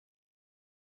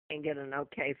and get an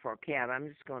okay for a cab. I'm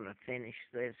just going to finish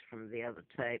this from the other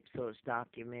tape so it's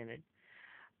documented.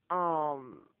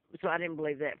 Um, so I didn't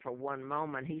believe that for one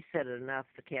moment. He said enough,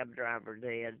 the cab driver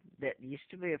did, that used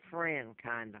to be a friend,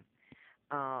 kind of,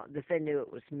 that they knew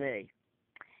it was me.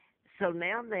 So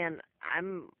now then,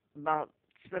 I'm about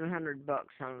spent $100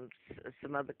 on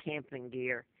some other camping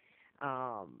gear.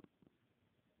 Um,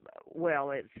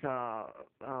 well, it's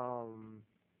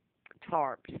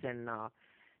tarps and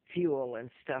fuel and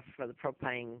stuff for the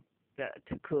propane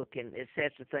to cook and et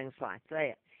cetera, things like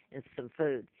that, and some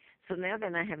food. So now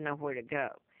then I have nowhere to go.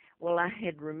 Well, I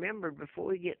had remembered before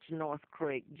we get to North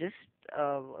Creek, just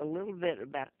a little bit,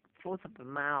 about a fourth of a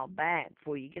mile back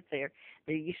before you get there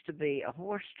used to be a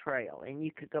horse trail, and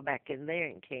you could go back in there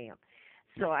and camp.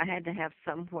 So I had to have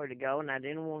somewhere to go, and I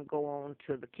didn't want to go on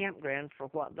to the campground for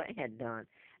what they had done,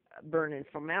 burning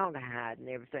formaldehyde and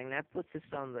everything. And I put this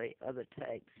on the other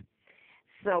tapes.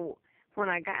 So when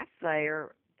I got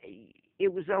there,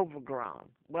 it was overgrown.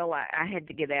 Well, I had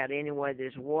to get out anyway.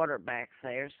 There's water back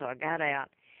there, so I got out,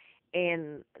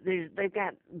 and they've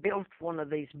got built one of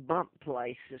these bump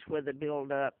places where they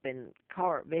build up, and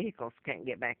vehicles can't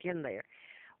get back in there.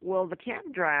 Well, the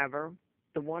cab driver,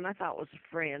 the one I thought was a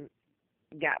friend,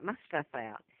 got my stuff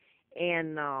out,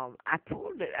 and I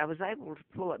pulled it. I was able to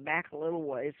pull it back a little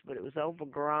ways, but it was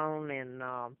overgrown, and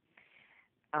I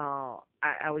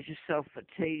was just so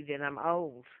fatigued, and I'm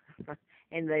old,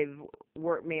 and they've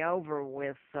worked me over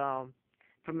with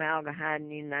formaldehyde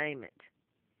and you name it.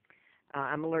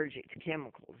 I'm allergic to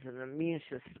chemicals, and the immune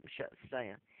system shuts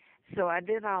down. So I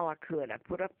did all I could. I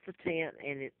put up the tent,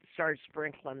 and it started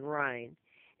sprinkling rain.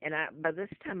 And by this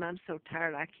time, I'm so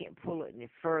tired I can't pull it any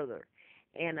further.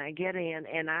 And I get in,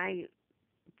 and I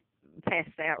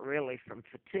passed out really from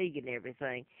fatigue and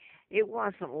everything. It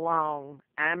wasn't long.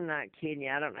 I'm not kidding you.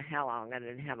 I don't know how long. I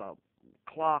didn't have a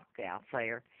clock out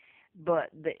there. But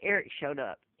Eric showed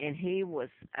up, and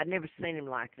I'd never seen him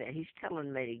like that. He's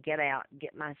telling me to get out,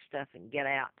 get my stuff, and get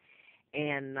out.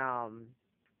 And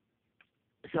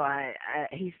so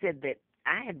he said that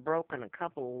I had broken a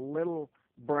couple little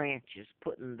branches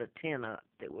putting the tent up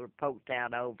that were poked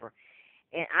out over.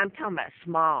 And I'm talking about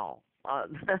small.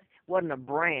 Wasn't a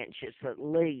branch, it's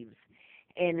leaves.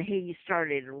 And he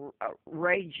started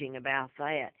raging about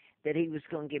that he was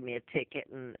going to give me a ticket,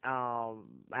 and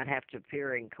I'd have to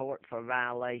appear in court for a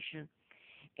violation.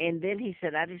 And then he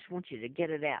said, I just want you to get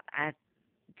it out. I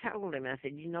told him, I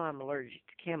said, I'm allergic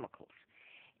to chemicals.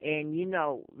 And you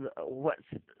know what's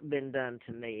been done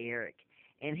to me, Eric.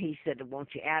 And he said, I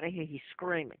want you out of here. He's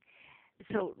screaming.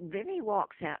 So then he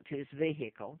walks out to his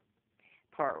vehicle,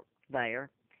 parked there,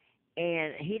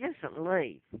 and he doesn't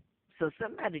leave. So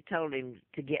somebody told him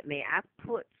to get me. I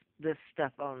put this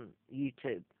stuff on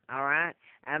YouTube, all right?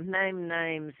 I've named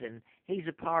names, and he's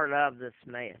a part of this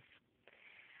mess.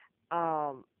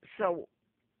 So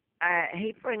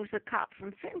he brings a cop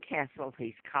from Fincastle,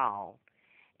 he's called.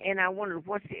 And I wondered,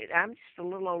 I'm just a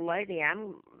little old lady.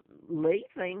 I'm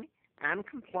leaving. I'm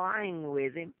complying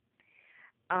with him.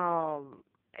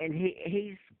 And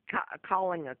he's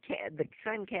calling the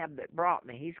same cab that brought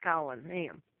me. He's calling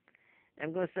him.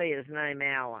 I'm going to say his name,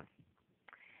 Alan.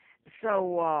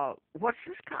 So what's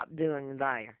this cop doing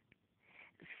there?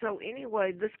 So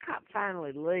anyway, this cop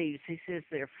finally leaves. He says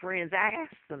they're friends. I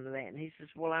asked them that, and he says,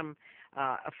 well, I'm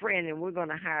a friend, and we're going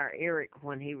to hire Eric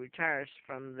when he retires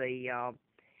from the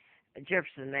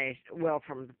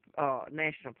from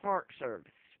National Park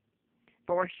Service,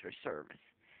 Forestry Service.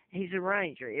 He's a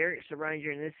ranger. Eric's a ranger,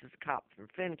 and this is a cop from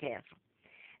Fincastle.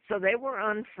 So they were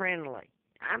unfriendly.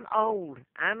 I'm old.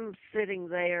 I'm sitting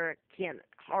there, can't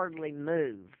hardly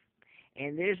move.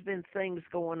 And there's been things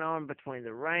going on between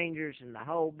the rangers and the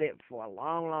whole bit for a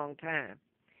long, long time.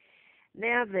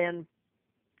 Now then,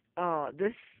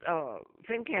 this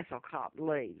Fincastle cop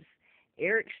leaves.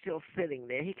 Eric's still sitting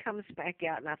there. He comes back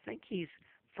out, and I think he's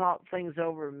thought things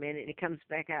over a minute. He comes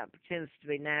back out, pretends to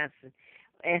be nice, and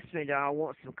asks me, do I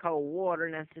want some cold water?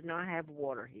 And I said, no, I have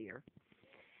water here.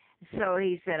 So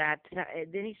he said,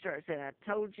 then he started saying, I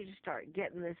told you to start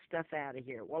getting this stuff out of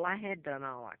here. Well, I had done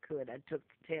all I could. I took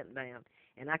the tent down,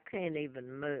 and I can't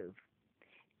even move.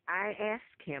 I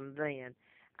asked him then,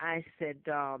 I said,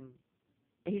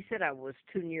 he said I was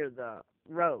too near the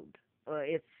road.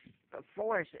 It's a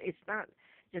forest. It's not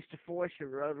just a forestry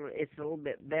road. It's a little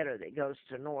bit better that goes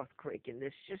to North Creek, and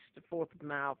it's just a fourth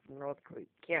mile from North Creek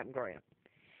campground.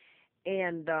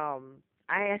 And I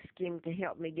asked him to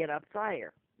help me get up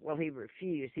there. Well, he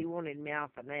refused. He wanted me off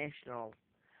a national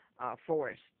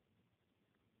forest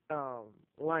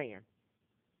land.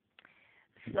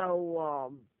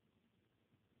 So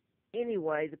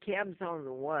anyway, the cab's on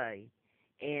the way,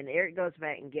 And Eric goes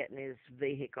back and getting his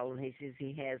vehicle, and he says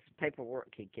he has paperwork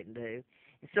he can do.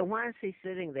 And so why is he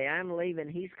sitting there? I'm leaving.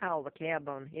 He's called the cab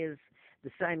on the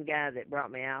same guy that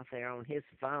brought me out there on his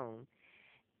phone.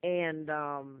 And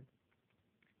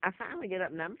I finally get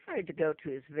up, and I'm afraid to go to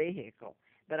his vehicle.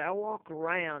 But I walk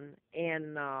around,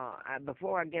 and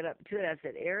before I get up to it, I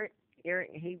said, Eric,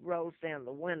 Eric, he rolls down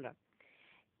the window.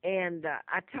 And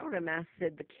I told him, I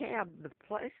said, the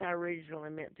place I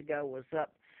originally meant to go was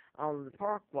up on the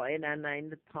parkway, and I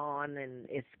named the pond, and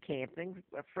it's camping,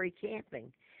 free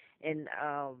camping. And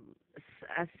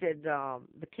I said,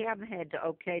 the cab had to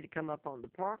okay to come up on the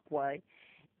parkway,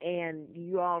 and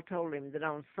you all told him that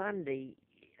on Sunday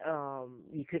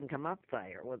you couldn't come up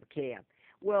there with a cab.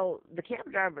 Well, the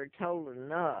cab driver told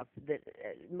enough that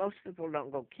most people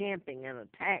don't go camping in a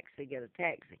taxi, get a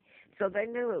taxi. So they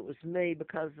knew it was me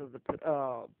because of the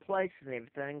place and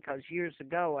everything, because years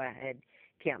ago I had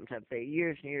camped up there,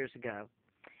 years and years ago.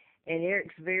 And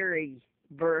Eric's very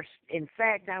versed. In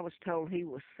fact, I was told he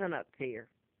was sent up here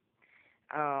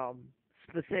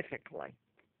specifically.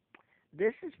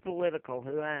 This is political,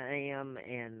 who I am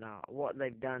and what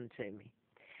they've done to me.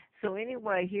 So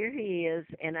anyway, here he is,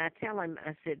 and I tell him,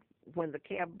 I said, when the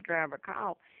cab driver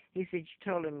called, he said, you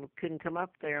told him we couldn't come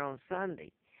up there on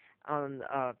Sunday.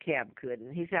 Cab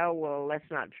couldn't. He said, oh, well, that's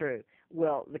not true.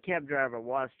 Well, the cab driver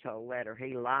was told that, or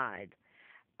he lied.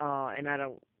 And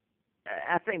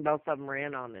I think both of them are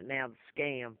in on it now, the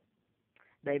scam.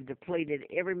 They've depleted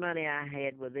every money I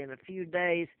had within a few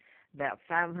days. About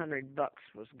 $500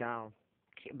 was gone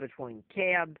between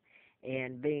cab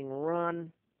and being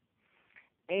run.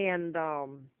 And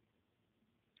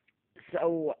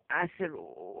so I said,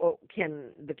 well,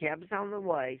 the cab's on the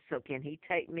way, so can he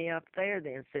take me up there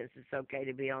then, since it's okay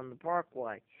to be on the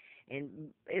parkway?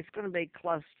 And it's going to be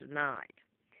close to night.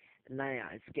 Now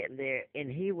it's getting there.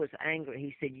 And he was angry.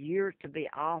 He said, you're to be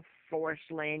off forest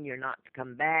land. You're not to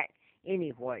come back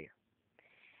anywhere.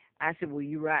 I said, will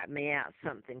you write me out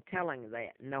something telling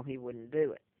that? No, he wouldn't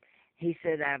do it. He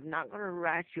said, I'm not going to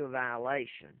write you a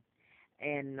violation.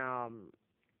 And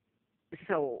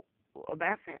so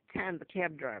about that time, the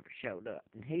cab driver showed up,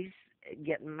 and he's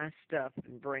getting my stuff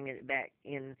and bringing it back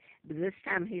in. But this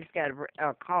time, he's got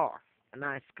a car, a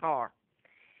nice car,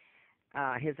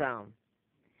 his own.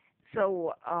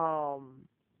 So I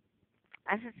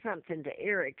said something to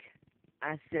Eric.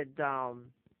 I said,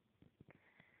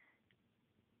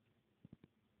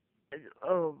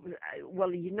 oh,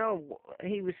 well, you know,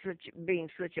 he was being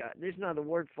such a, there's another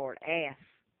word for it, ass,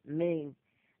 mean,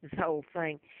 this whole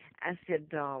thing. I said,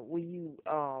 will you,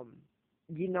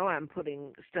 you know, I'm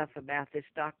putting stuff about this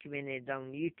documented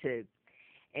on YouTube.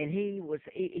 And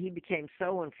he became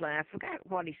so inflamed. I forgot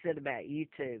what he said about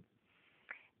YouTube.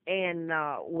 And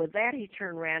with that, he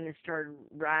turned around and started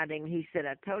writing. He said,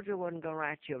 I told you I wasn't going to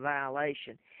write you a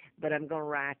violation, but I'm going to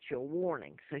write you a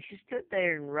warning. So she stood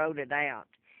there and wrote it out.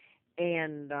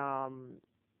 And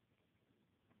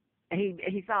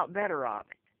he thought better of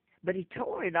it. But he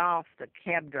tore it off, the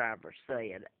cab driver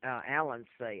said, Alan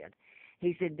said.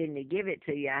 He said, didn't he give it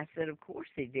to you? I said, of course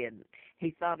he didn't.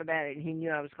 He thought about it, and he knew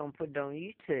I was going to put it on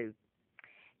YouTube.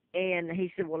 And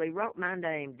he said, well, he wrote my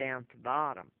name down at the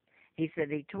bottom. He said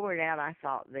he tore it out. I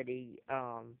thought that he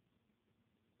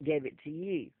gave it to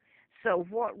you. So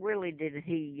what really did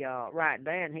he write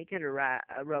down? He could have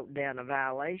wrote down a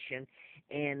violation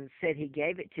and said he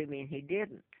gave it to me, and he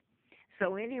didn't.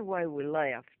 So anyway, we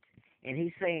left. And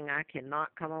he's saying I cannot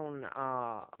come on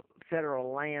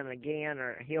federal land again,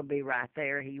 or he'll be right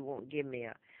there. He won't give me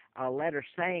a letter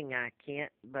saying I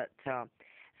can't. But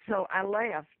so I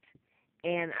left,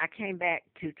 and I came back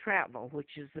to Travel,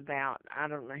 which is about, I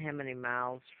don't know how many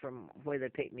miles from where they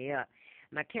picked me up.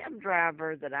 My cab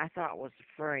driver that I thought was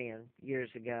a friend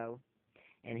years ago,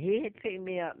 and he had picked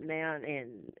me up now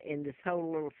in this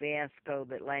whole little fiasco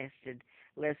that lasted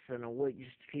less than a week,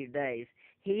 just a few days.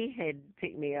 He had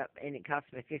picked me up, and it cost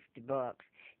me $50.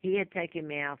 He had taken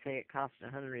me out there. It cost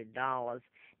 $100.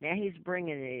 Now he's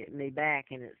bringing me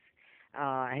back, and it's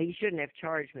he shouldn't have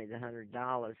charged me the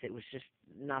 $100. It was just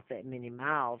not that many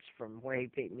miles from where he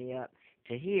picked me up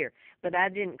to here. But I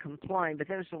didn't complain. But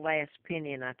that was the last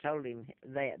penny, and I told him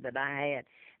that I had.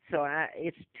 So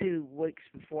it's 2 weeks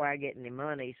before I get any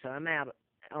money, so I'm out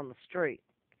on the street.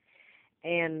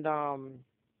 And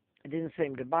it didn't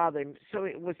seem to bother him. So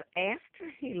it was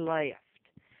after he left,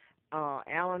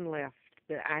 Alan left,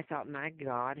 that I thought, my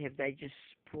God, have they just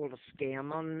pulled a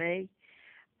scam on me?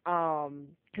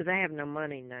 Because I have no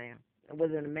money now.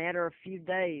 Within a matter of a few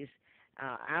days,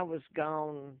 I was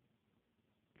gone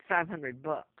 $500,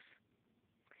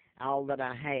 all that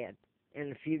I had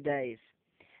in a few days.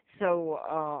 So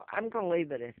I'm going to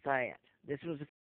leave it at that. This was